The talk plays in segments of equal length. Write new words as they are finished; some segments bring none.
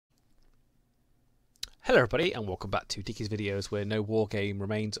Hello everybody and welcome back to Dickie's Videos where no war game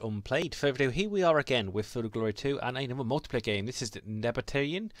remains unplayed. For video, here we are again with Field of Glory 2 and another multiplayer game. This is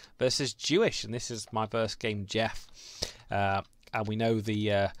Nebertarian versus Jewish, and this is my first game, Jeff. And we know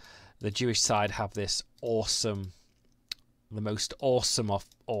the Jewish side have this awesome, the most awesome of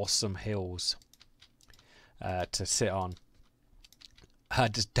awesome hills to sit on. I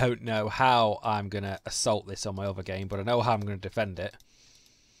just don't know how I'm going to assault this on my other game, but I know how I'm going to defend it.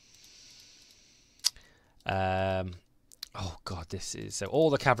 Oh god, this is so all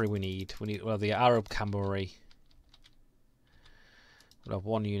the cavalry we need. Well, the Arab cavalry. We'll have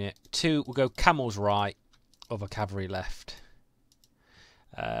one unit. Two, we'll go camels right, other cavalry left.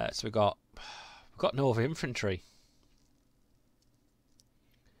 So we've got no other infantry.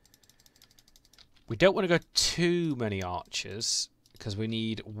 We don't want to go too many archers because we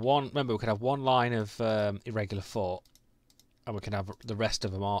need one. Remember, we could have one line of irregular foot, and we can have the rest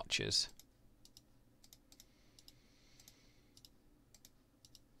of them archers.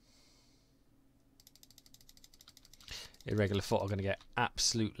 Irregular foot are going to get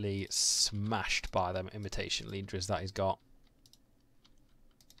absolutely smashed by them imitation leaders that he's got.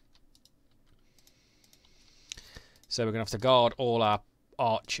 So we're going to have to guard all our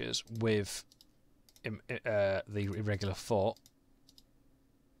archers with the irregular foot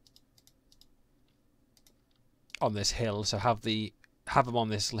on this hill. So have them on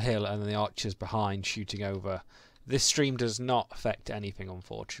this hill and then the archers behind shooting over. This stream does not affect anything,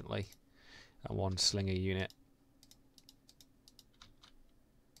 unfortunately. And one slinger unit.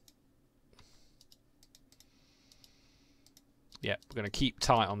 Yeah, we're going to keep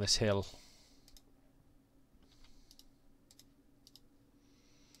tight on this hill.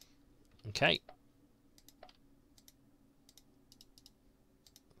 Okay.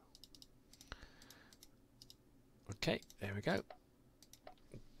 Okay, there we go.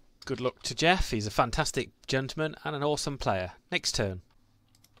 Good luck to Jeff. He's a fantastic gentleman and an awesome player. Next turn.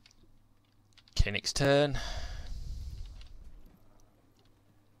 Okay, next turn.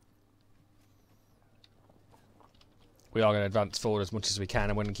 We are going to advance forward as much as we can,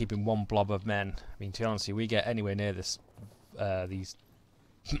 and we're going to keep in one blob of men. I mean, to be honest, if we get anywhere near this, these.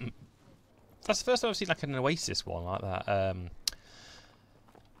 That's the first time I've seen like an oasis one like that.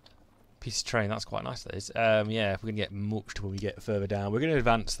 Piece of terrain, that's quite nice. That is. Yeah, if we're going to get mucked when we get further down, we're going to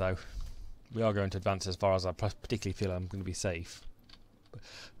advance though. We are going to advance as far as I particularly feel I'm going to be safe,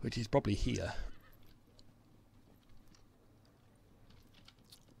 which is probably here.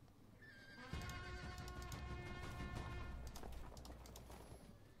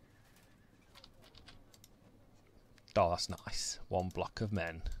 Oh, that's nice. One block of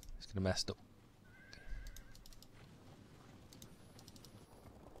men. It's going to mess up.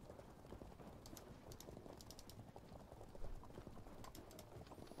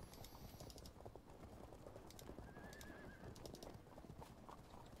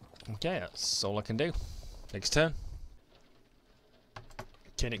 Okay, that's all I can do. Next turn.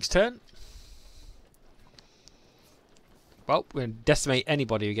 Okay, next turn. Well, we're going to decimate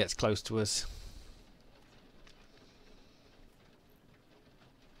anybody who gets close to us.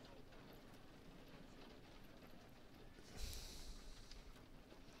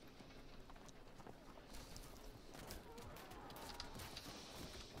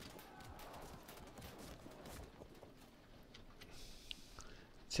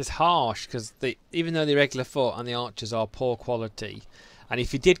 It's just harsh because even though the irregular foot and the archers are poor quality, and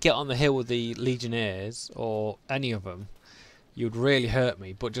if you did get on the hill with the legionnaires or any of them, you'd really hurt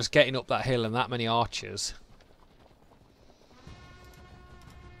me. But just getting up that hill and that many archers.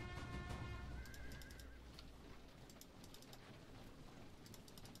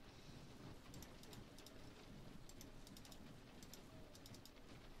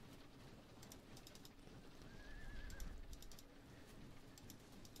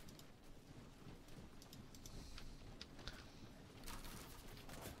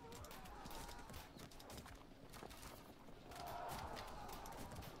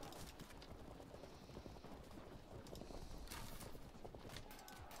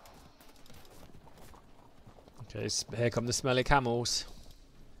 Okay, here come the smelly camels.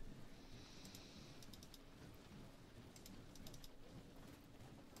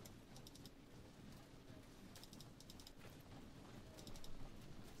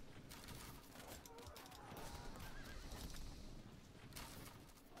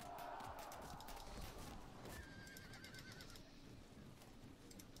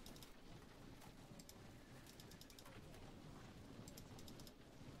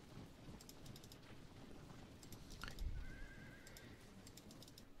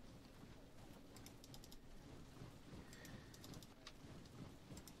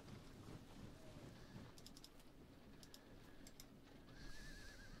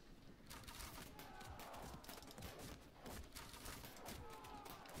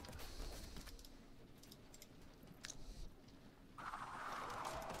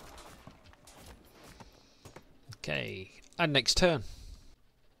 Okay, and next turn.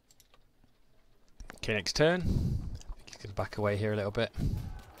 Okay, next turn. He's going to back away here a little bit.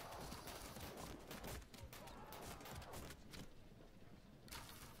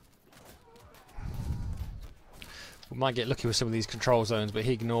 We might get lucky with some of these control zones, but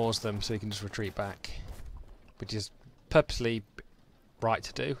he ignores them so he can just retreat back, which is purposely right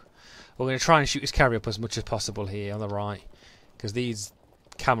to do. We're going to try and shoot his carry up as much as possible here on the right, because these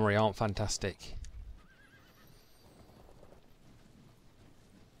cavalry aren't fantastic.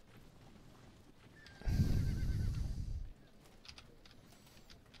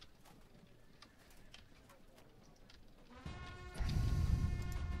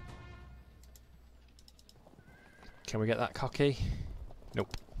 Can we get that cocky?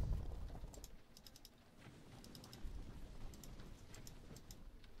 Nope.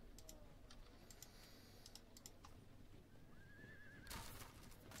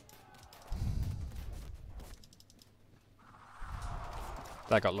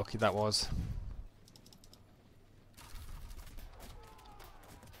 That got lucky, that was.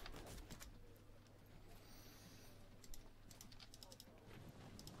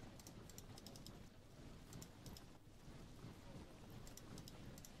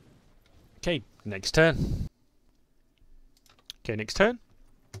 Okay, next turn. Okay, next turn.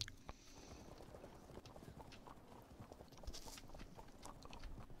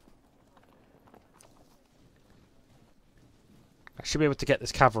 I should be able to get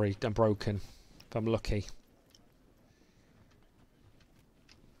this cavalry unbroken if I'm lucky.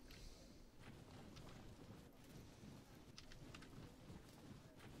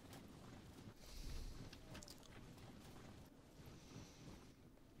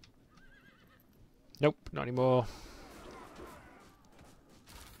 Nope, not anymore.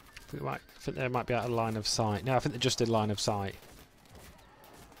 I think they might be out of line of sight. No, I think they're just in line of sight.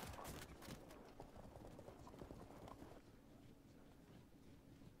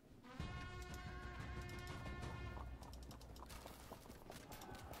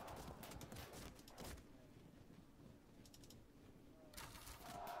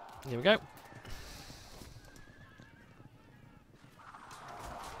 Here we go.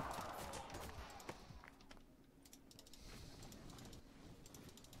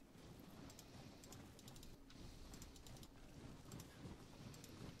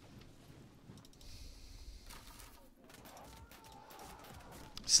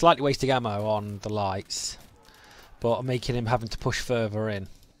 Slightly wasting ammo on the lights, but making him having to push further in.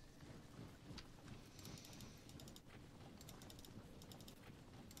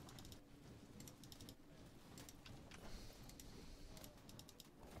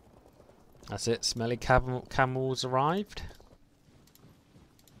 That's it, smelly camels arrived.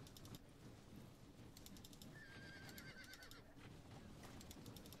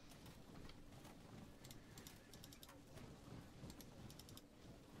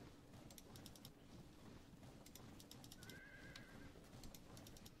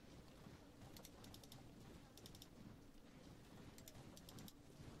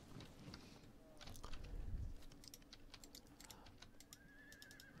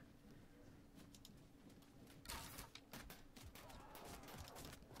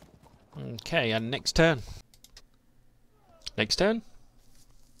 Okay, and next turn. Next turn.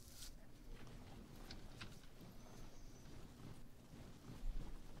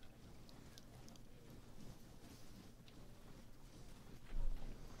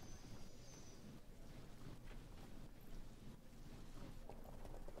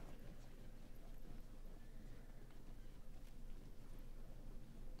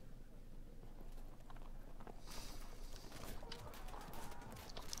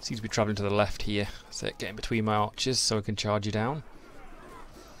 Seems to be travelling to the left here. That's it, getting between my archers so I can charge you down.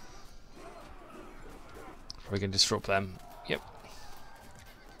 We can disrupt them. Yep.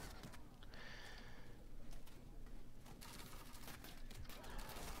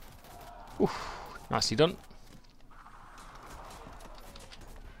 Oof, nicely done.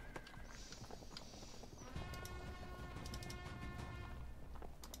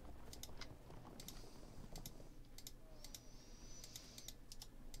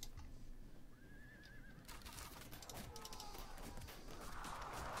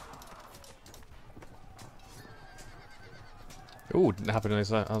 Ooh, didn't happen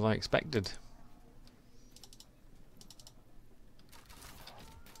as I expected.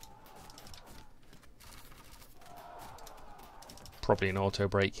 Probably an auto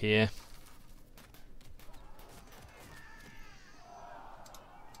break here.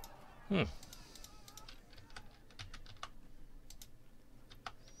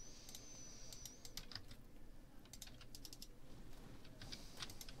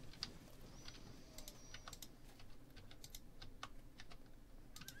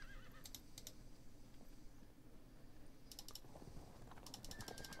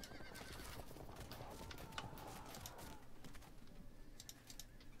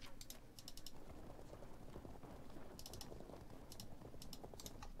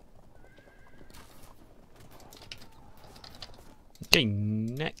 Okay,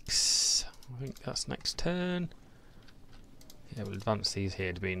 next. I think that's next turn. Yeah, we'll advance these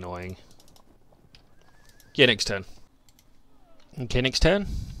here to be annoying. Yeah, next turn. Okay, next turn.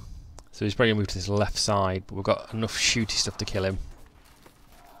 So he's probably going to move to this left side, but we've got enough shooty stuff to kill him.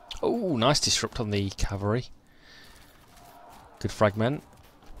 Oh, nice disrupt on the cavalry. Good fragment.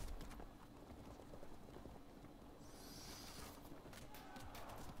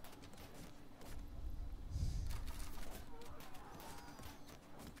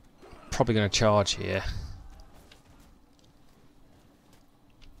 Probably going to charge here.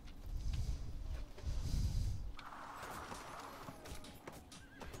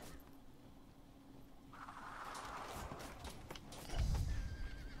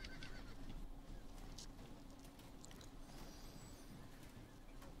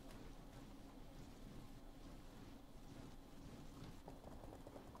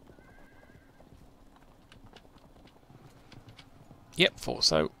 Yep, thought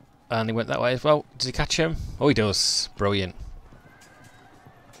so. And he went that way as well. Does he catch him? Oh, he does. Brilliant.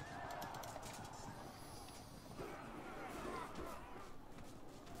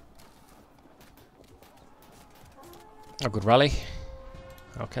 A good rally.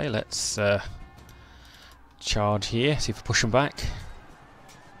 Okay, let's charge here. See if we push him back.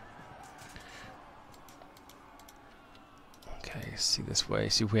 Okay, see this way.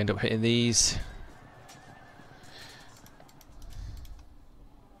 See if we end up hitting these.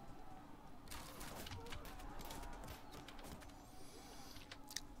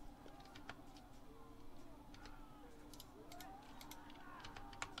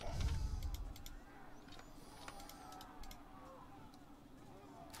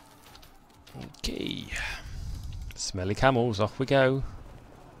 Okay, smelly camels, off we go.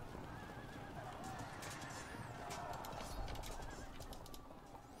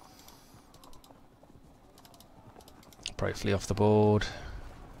 Probably flee off the board.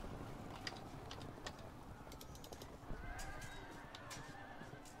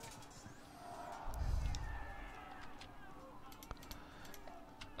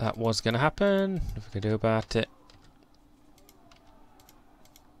 That was going to happen. Nothing we can do about it.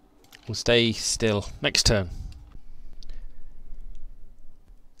 We'll stay still. Next turn.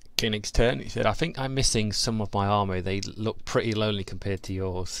 Okay, next turn. He said, I think I'm missing some of my armour. They look pretty lonely compared to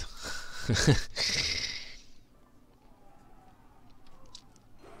yours.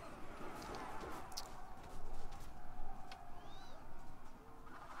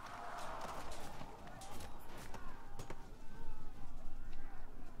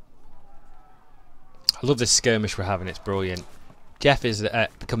 I love this skirmish we're having. It's brilliant. Jeff is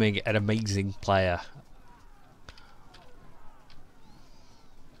becoming an amazing player.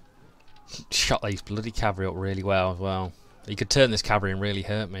 Shot these bloody cavalry up really well as well. He could turn this cavalry and really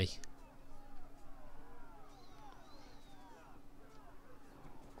hurt me.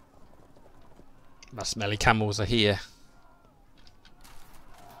 My smelly camels are here.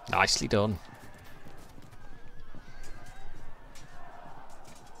 Nicely done.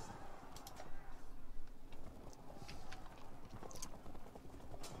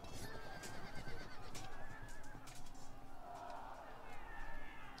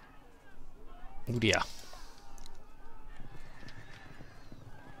 Oh dear.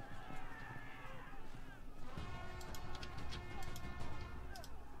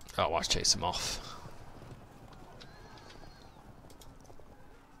 Oh, let's chase him off.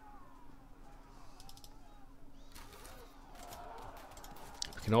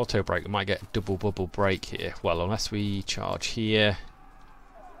 We can auto break. We might get a double bubble break here. Well, unless we charge here.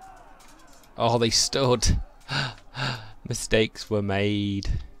 Oh, they stood. Mistakes were made.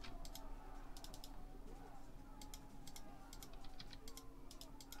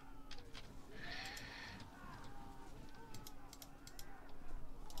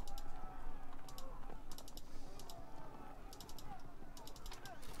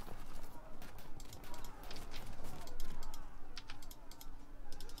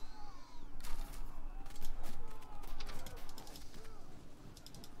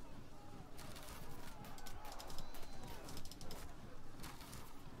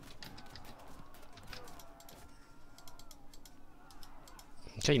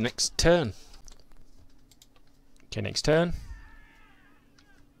 Okay, next turn. Okay, next turn.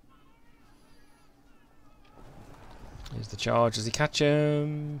 Here's the charge. Does he catch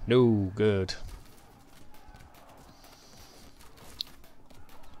him? No, good.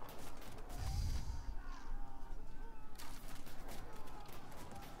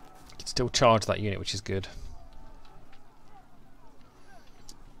 Can still charge that unit, which is good.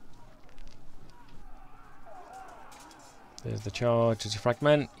 There's the charge. Does he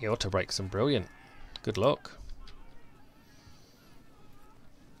fragment? He auto breaks them. Brilliant. Good luck.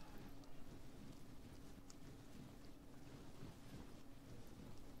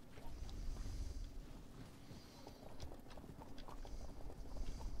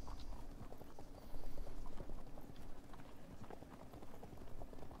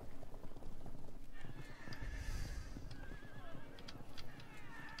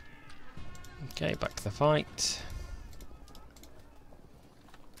 Okay, back to the fight.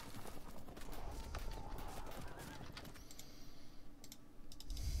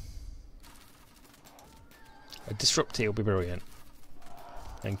 A disrupt here will be brilliant.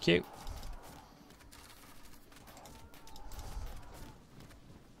 Thank you.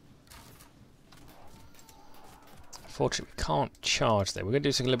 Unfortunately, we can't charge there. We're going to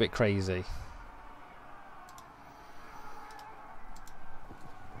do something a little bit crazy.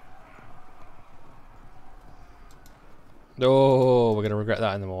 Oh, we're going to regret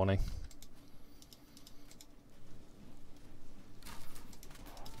that in the morning.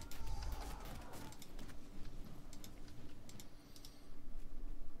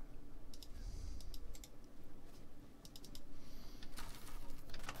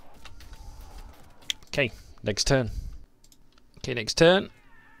 Okay, next turn. Okay, next turn.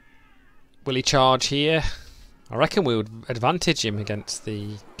 Will he charge here? I reckon we would advantage him against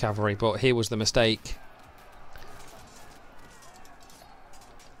the cavalry, but here was the mistake.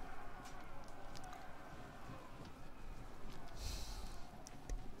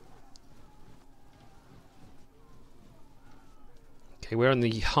 Okay, we're on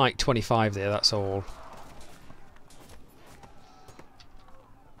the height 25 there, that's all.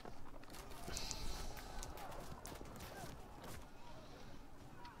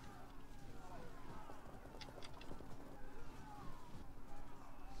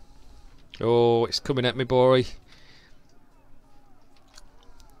 Oh, it's coming at me, boy. I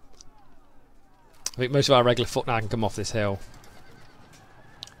think most of our regular foot now can come off this hill.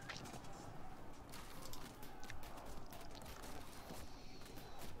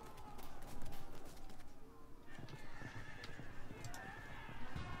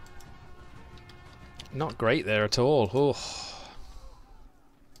 Not great there at all. Oh.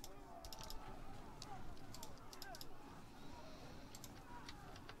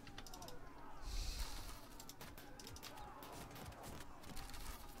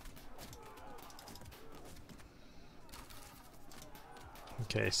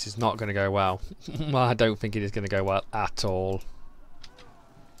 Okay, this is not going to go well. Well, I don't think it is going to go well at all.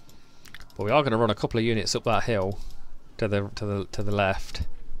 But we are going to run a couple of units up that hill to the left.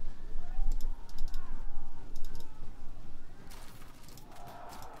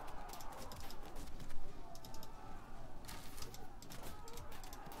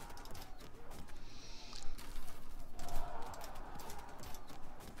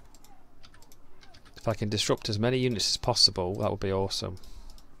 If I can disrupt as many units as possible, that would be awesome.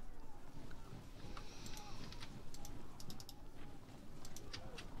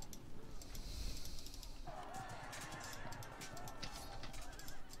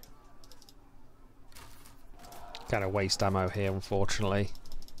 Kind of waste ammo here, unfortunately.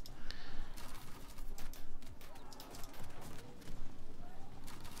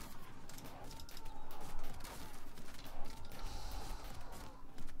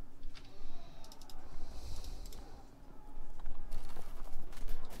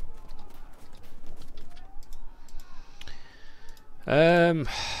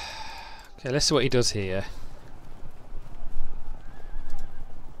 Okay, let's see what he does here.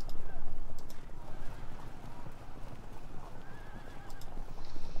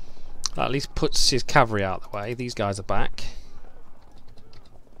 That at least puts his cavalry out of the way. These guys are back.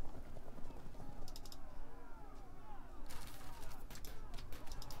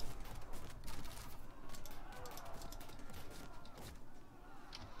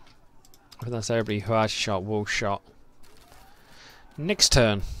 I think that's everybody who has shot will shot. Next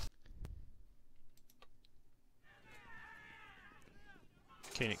turn.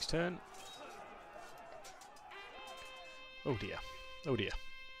 Okay, next turn. Oh dear. Oh dear.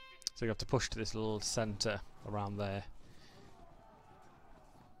 So we have to push to this little centre around there.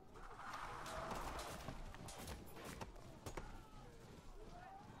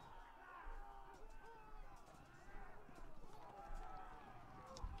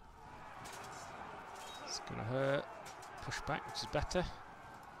 It's gonna hurt. Push back, which is better.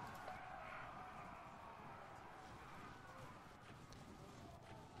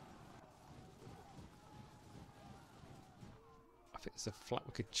 I think there's a flank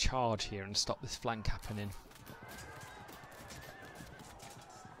we could charge here and stop this flank happening.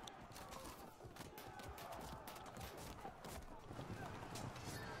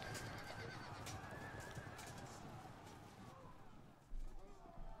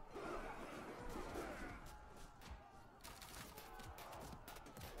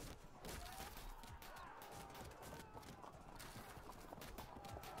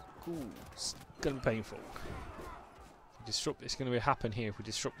 Ooh, it's gonna be painful. If we disrupt, it's gonna happen here. If we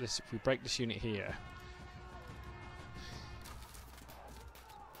disrupt this, if we break this unit here.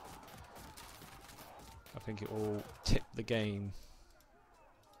 I think it will tip the game.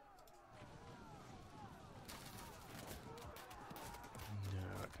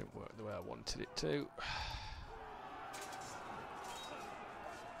 No, it didn't work the way I wanted it to.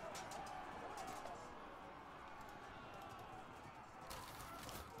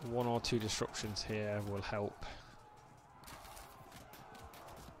 One or two disruptions here will help.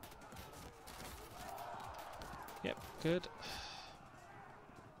 Yep, good.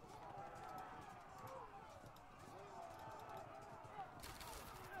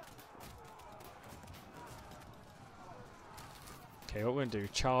 Okay, what we're going to do,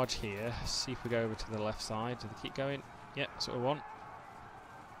 charge here, see if we go over to the left side. Do they keep going? Yep, that's what we want.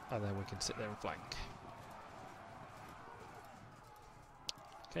 And then we can sit there and flank.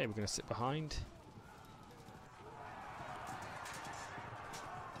 Okay, we're going to sit behind.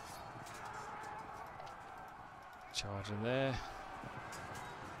 Charge in there.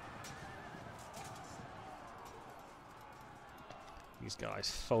 These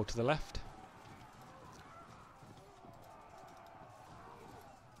guys fold to the left.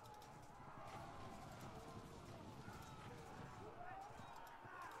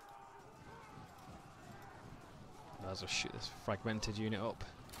 Might as well shoot this fragmented unit up.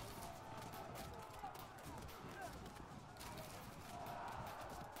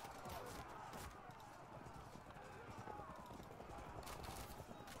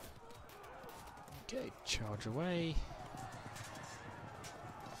 Okay, charge away.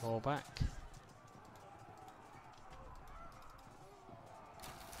 Fall back.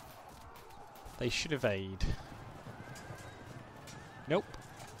 They should evade. Nope.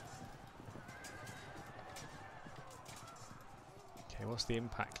 Okay, what's the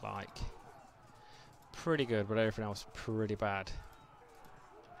impact like? Pretty good, but everything else pretty bad.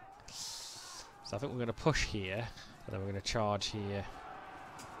 So I think we're going to push here, and then we're going to charge here.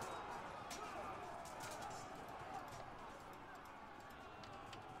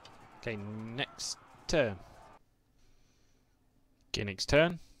 Okay, next turn. Okay, next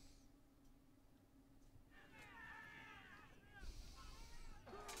turn.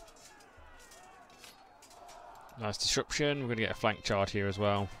 Nice disruption. We're going to get a flank charge here as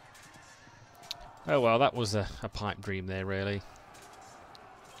well. Oh well, that was a pipe dream there, really.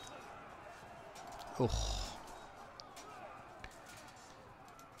 Oh.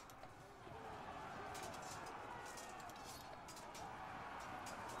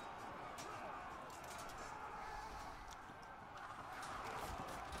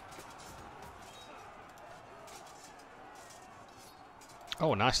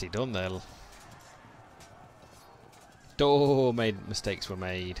 Oh, nicely done there. Mistakes were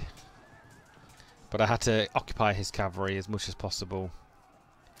made. But I had to occupy his cavalry as much as possible.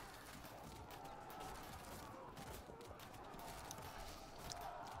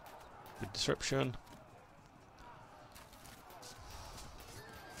 Good disruption.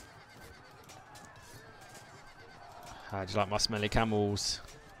 How do you like my smelly camels?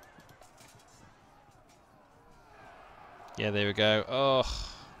 Yeah, there we go. Oh,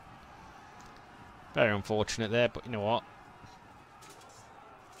 very unfortunate there, but you know what?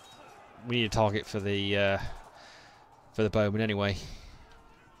 We need a target for the bowman anyway.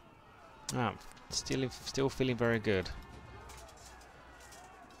 Ah, still feeling very good.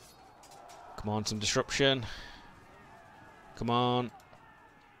 Come on, some disruption. Come on.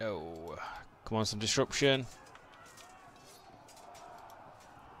 Oh, come on, some disruption.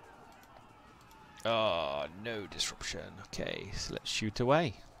 Oh, no disruption. Okay, so let's shoot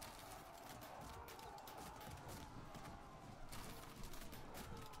away.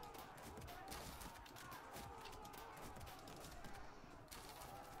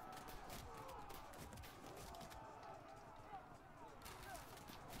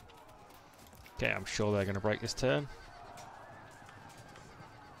 Okay, I'm sure they're going to break this turn.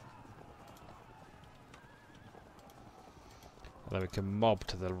 Then we can mob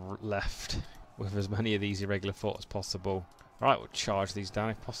to the left with as many of these irregular foot as possible. Alright, we'll charge these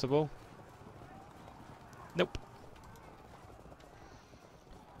down if possible. Nope.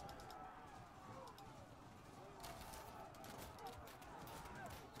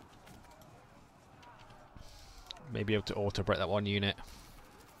 Maybe able to auto-break that one unit.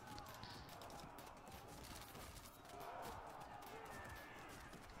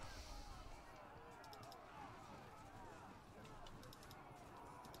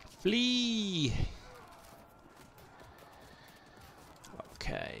 Flee!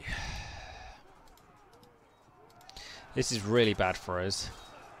 Okay. This is really bad for us.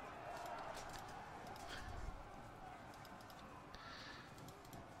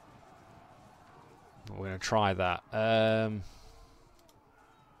 But we're going to try that.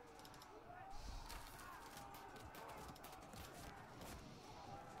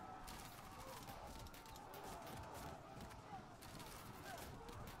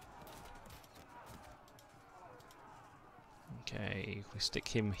 Okay, if we stick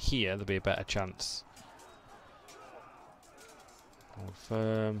him here, there'll be a better chance. Hold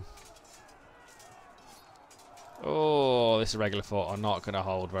firm. Oh, this regular fort are not going to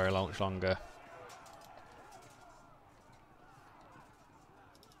hold very much longer.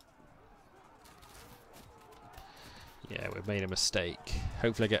 Yeah, we've made a mistake.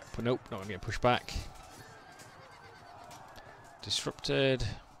 Hopefully I get... Nope, not going to get pushed back. Disrupted.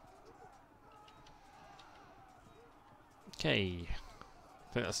 Okay.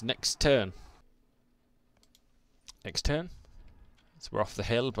 I think that's next turn. Next turn. So we're off the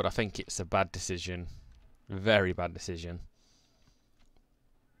hill, but I think it's a bad decision. Very bad decision.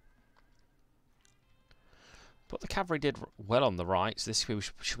 But the cavalry did well on the right, so this we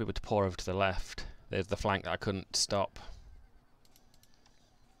should be able to pour over to the left. There's the flank that I couldn't stop.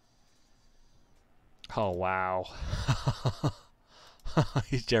 Oh, wow.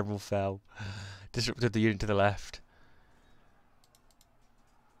 His general fell. Disrupted the unit to the left.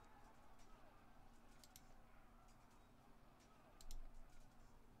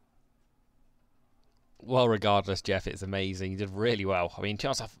 Well, regardless, Jeff, it's amazing. You did really well. I mean, to be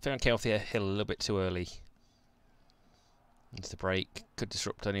honest, I think I came off the hill a little bit too early. Into the break. Could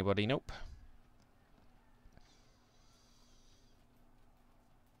disrupt anybody. Nope.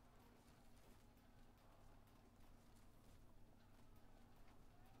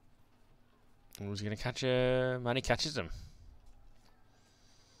 Who's he going to catch him? And he catches him.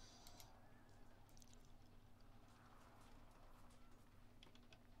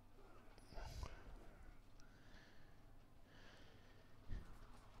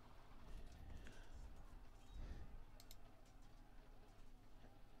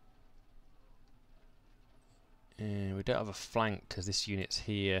 We don't have a flank because this unit's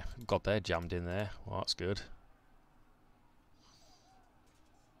here. God, they're jammed in there. Well, that's good.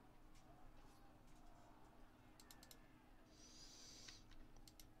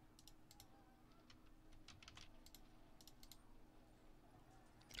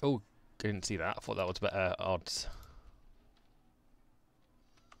 Oh, I didn't see that. I thought that was better odds.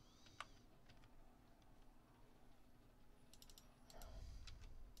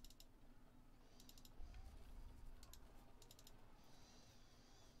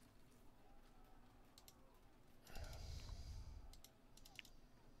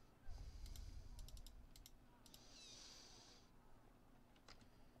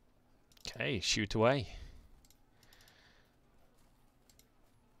 Okay, shoot away.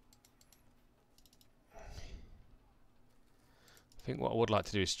 I think what I would like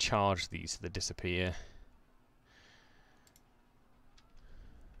to do is charge these so they disappear.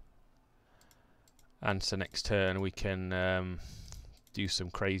 And so next turn we can do some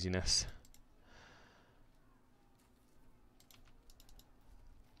craziness.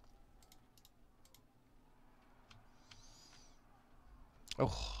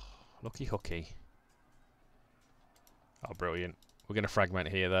 Oh, lucky hooky. Oh, brilliant. We're going to fragment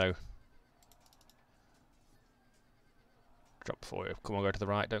here, though. Drop for you. Come on, go to the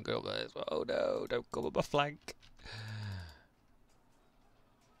right. Don't go up there as well. Oh, no. Don't go up my flank.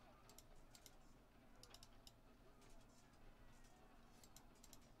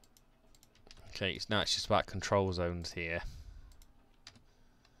 Okay, now it's just about control zones here.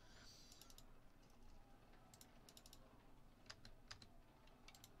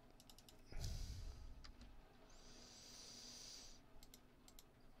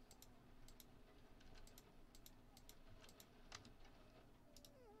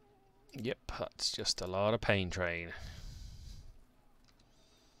 Yep, that's just a lot of pain train.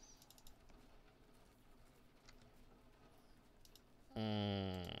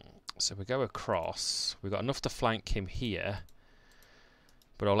 So we go across. We've got enough to flank him here,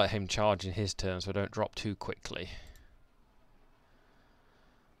 but I'll let him charge in his turn so I don't drop too quickly.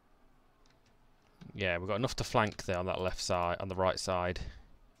 Yeah, we've got enough to flank there on that left side, on the right side.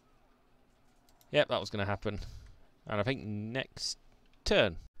 Yep, that was going to happen. And I think next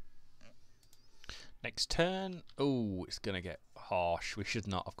turn. Next turn. Oh, it's going to get harsh. We should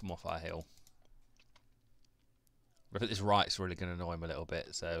not have come off our hill. But I think this right's really going to annoy him a little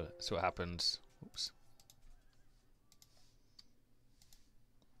bit, so let's see what happens. Oops.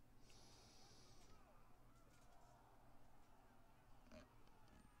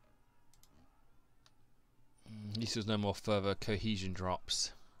 At least there's no more further cohesion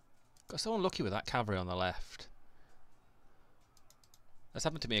drops. Got so unlucky with that cavalry on the left. That's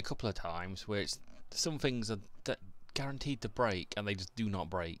happened to me a couple of times where it's some things are guaranteed to break and they just do not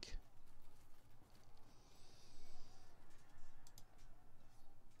break.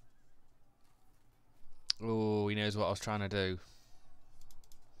 Oh, he knows what I was trying to do.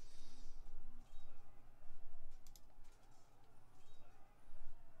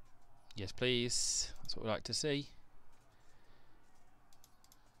 Yes, please. That's what we like to see.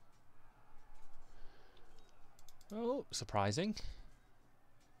 Oh, surprising.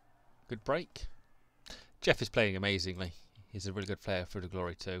 Good break. Jeff is playing amazingly. He's a really good player for the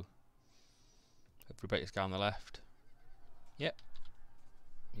Glory too. Hopefully break this guy on the left. Yep.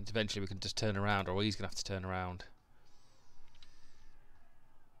 Means eventually we can just turn around, or he's going to have to turn around.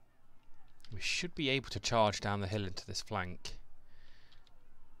 We should be able to charge down the hill into this flank.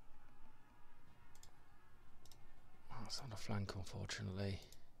 Oh, it's not a flank, unfortunately.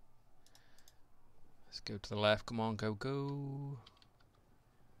 Let's go to the left. Come on, go, go.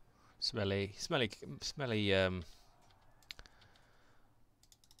 Smelly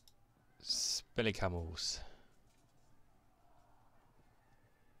camels.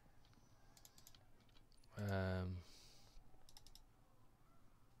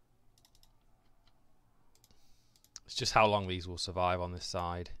 It's just how long these will survive on this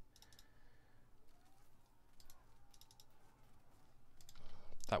side.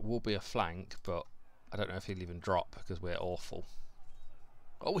 That will be a flank, but I don't know if he'll even drop because we're awful.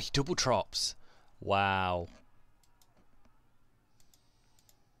 Oh, he double drops. Wow.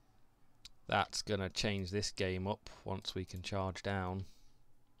 That's going to change this game up once we can charge down.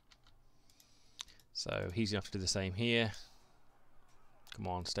 So he's going to have to do the same here. Come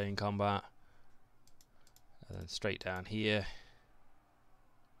on, stay in combat. And then straight down here.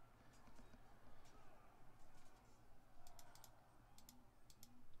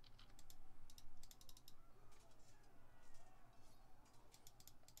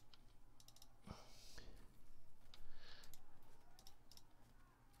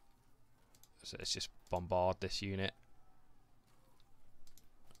 So let's just bombard this unit.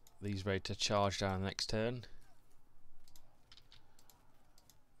 These ready to charge down the next turn.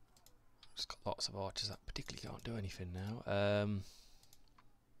 Just got lots of archers that particularly can't do anything now.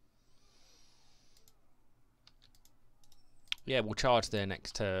 Yeah, we'll charge there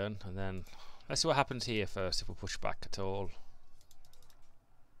next turn, and then let's see what happens here first if we push back at all.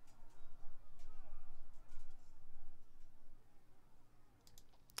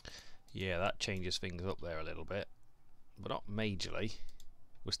 Yeah, that changes things up there a little bit, but not majorly.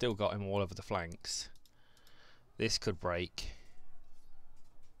 We've still got him all over the flanks. This could break.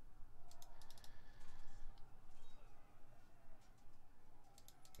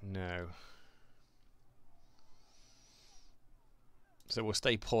 No. So we'll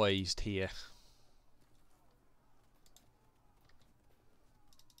stay poised here.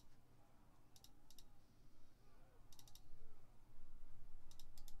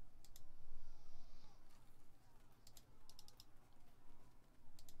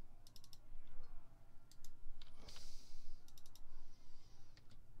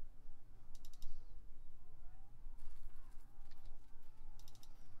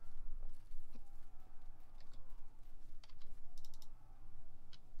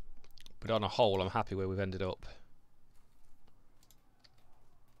 But on a whole, I'm happy where we've ended up.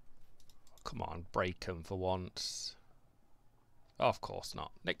 Come on, break them for once. Oh, of course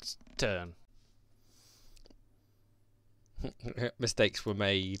not. Next turn. Mistakes were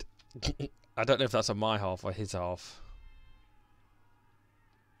made. I don't know if that's on my half or his half.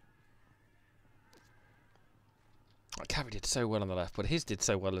 Cavalry did so well on the left, but his did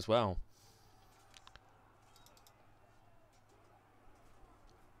so well as well.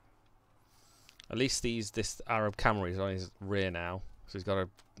 At least this Arab cavalry is on his rear now, so he's got to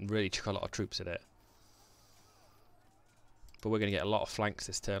really chuck a lot of troops at it. But we're going to get a lot of flanks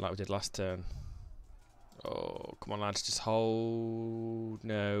this turn like we did last turn. Oh, come on lads, just hold.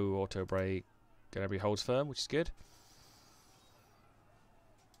 No, auto break. And everybody holds firm, which is good.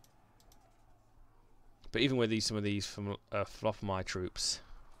 But even with some of these from flop my troops,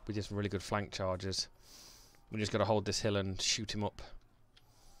 we did some really good flank charges. We just got to hold this hill and shoot him up.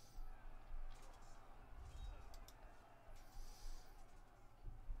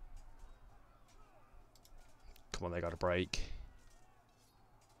 Come on, they got a break.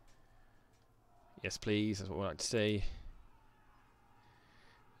 Yes, please. That's what we like to see.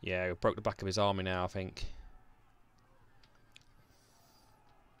 Yeah, we broke the back of his army now, I think.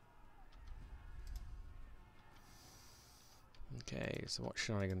 Okay, so what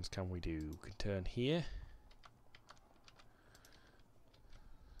shenanigans can we do? We can turn here.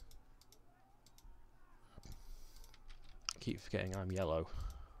 Keep forgetting I'm yellow.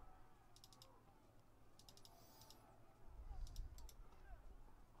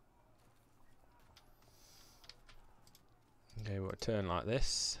 Okay, we've got to turn like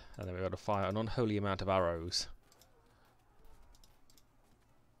this, and then we've got to fire an unholy amount of arrows.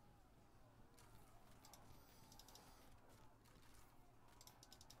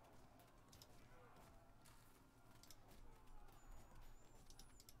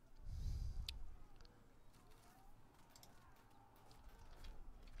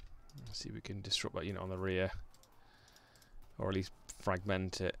 Let's see if we can disrupt that unit on the rear. Or at least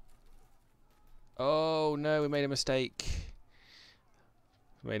fragment it. Oh no, we made a mistake.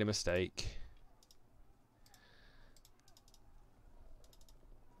 We made a mistake.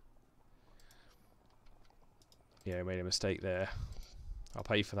 Yeah, we made a mistake there. I'll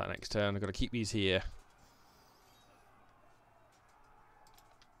pay for that next turn. I've got to keep these here.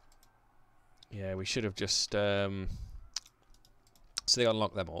 Yeah, we should have just... so they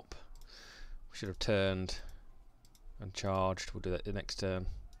unlock them up. We should have turned and charged. We'll do that the next turn.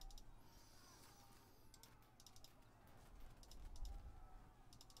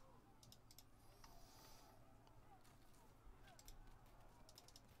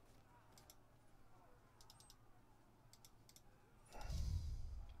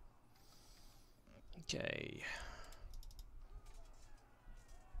 Okay.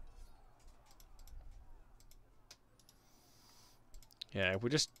 Yeah, if we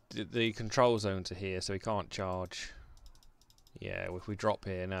just... The control zones are here, so we can't charge. Yeah, if we drop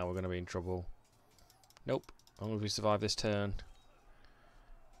here now, we're going to be in trouble. Nope. As long as we survive this turn.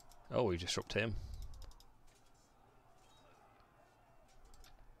 Oh, we disrupt him.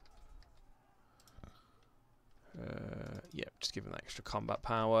 Yep, just give him that extra combat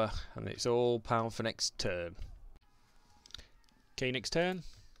power, and it's all power for next turn. Okay, next turn.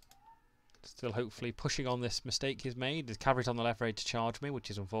 Still hopefully pushing on this mistake he's made. The cavalry's on the left ready to charge me, which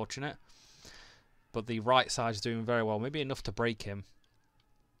is unfortunate. But the right side's doing very well. Maybe enough to break him.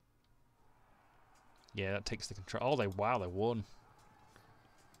 Yeah, that takes the control. Oh, wow, they won.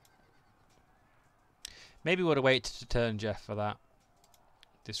 Maybe would have waited to turn Jeff for that.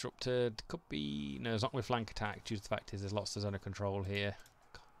 Disrupted. Could be... No, it's not with flank attack due to the fact is there's lots of zone of control here.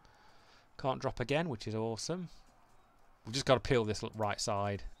 Can't drop again, which is awesome. We've just got to peel this right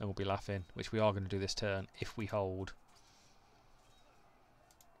side and we'll be laughing, which we are going to do this turn if we hold.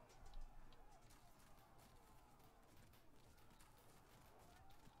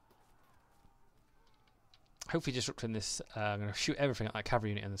 Hopefully disrupting this. I'm going to shoot everything at that cavalry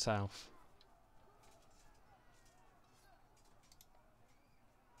unit in the south.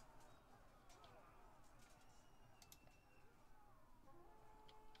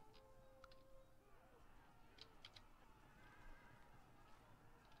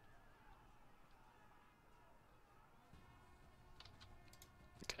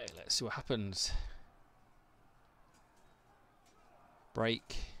 Okay, let's see what happens.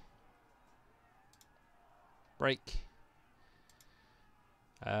 Break. Break.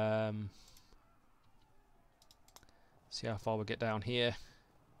 See how far we get down here.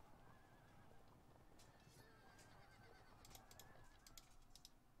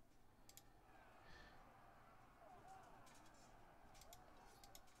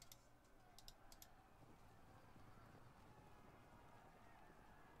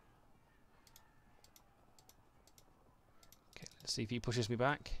 Okay, let's see if he pushes me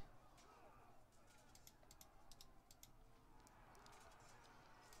back.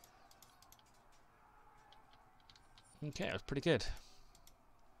 Okay, that was pretty good.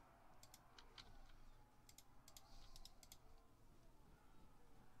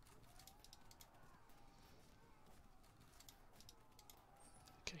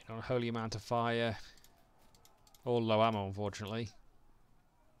 Okay, not a holy amount of fire. All low ammo, unfortunately.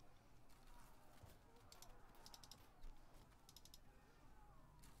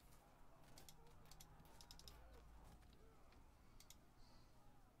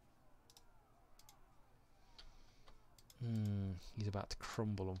 He's about to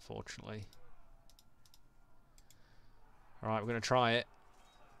crumble, unfortunately. Alright, we're going to try it.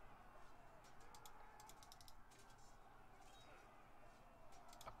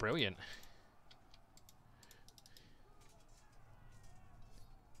 Brilliant.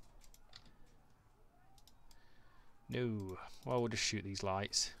 No. Well, we'll just shoot these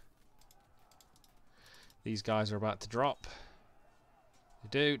lights. These guys are about to drop. They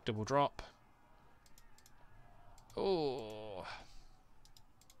do. Double drop. Oh.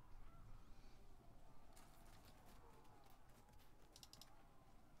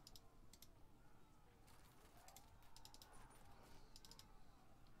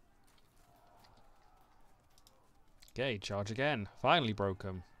 Okay, charge again. Finally broke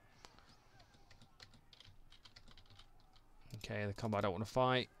him. Okay, the combat I don't want to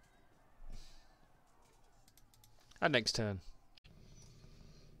fight. And next turn.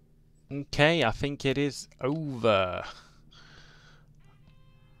 Okay, I think it is over.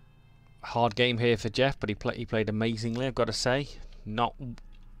 Hard game here for Jeff, but he played amazingly, I've got to say. Not,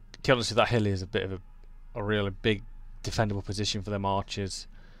 to be honest with that hill is a bit of a really big defendable position for them archers.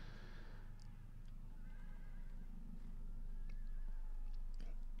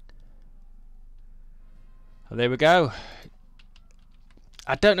 And there we go.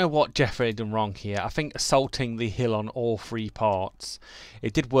 I don't know what Jeff really done wrong here. I think assaulting the hill on all 3 parts,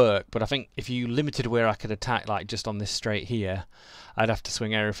 it did work, but I think if you limited where I could attack, like just on this straight here, I'd have to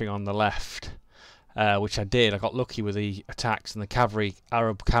swing everything on the left, which I did. I got lucky with the attacks, and the cavalry,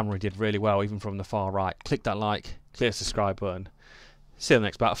 Arab cavalry did really well, even from the far right. Click that like, clear subscribe button. See you on the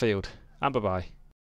next battlefield, and bye-bye.